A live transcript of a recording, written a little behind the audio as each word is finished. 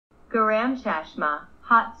Garamchashma,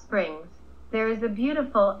 hot springs. There is a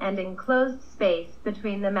beautiful and enclosed space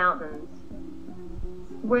between the mountains,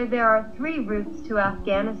 where there are 3 routes to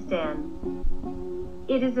Afghanistan.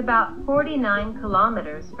 It is about 49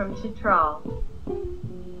 kilometers from Chitral,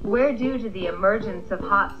 where due to the emergence of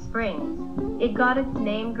hot springs, it got its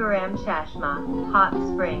name Garamchashma, hot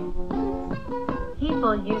spring.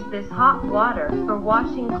 People use this hot water for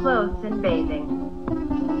washing clothes and bathing,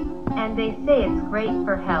 and they say it's great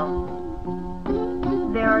for health.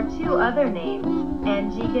 There are 2 other names,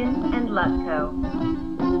 Anjigan and Lutko.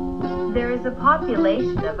 There is a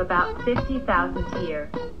population of about 50,000 here.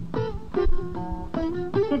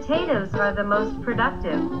 Potatoes are the most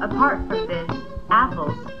productive. Apart from this,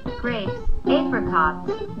 apples, grapes,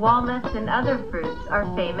 apricots, walnuts and other fruits are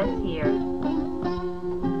famous here.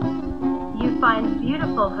 You find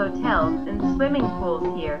beautiful hotels and swimming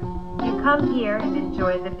pools here. You come here and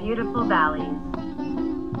enjoy the beautiful valleys.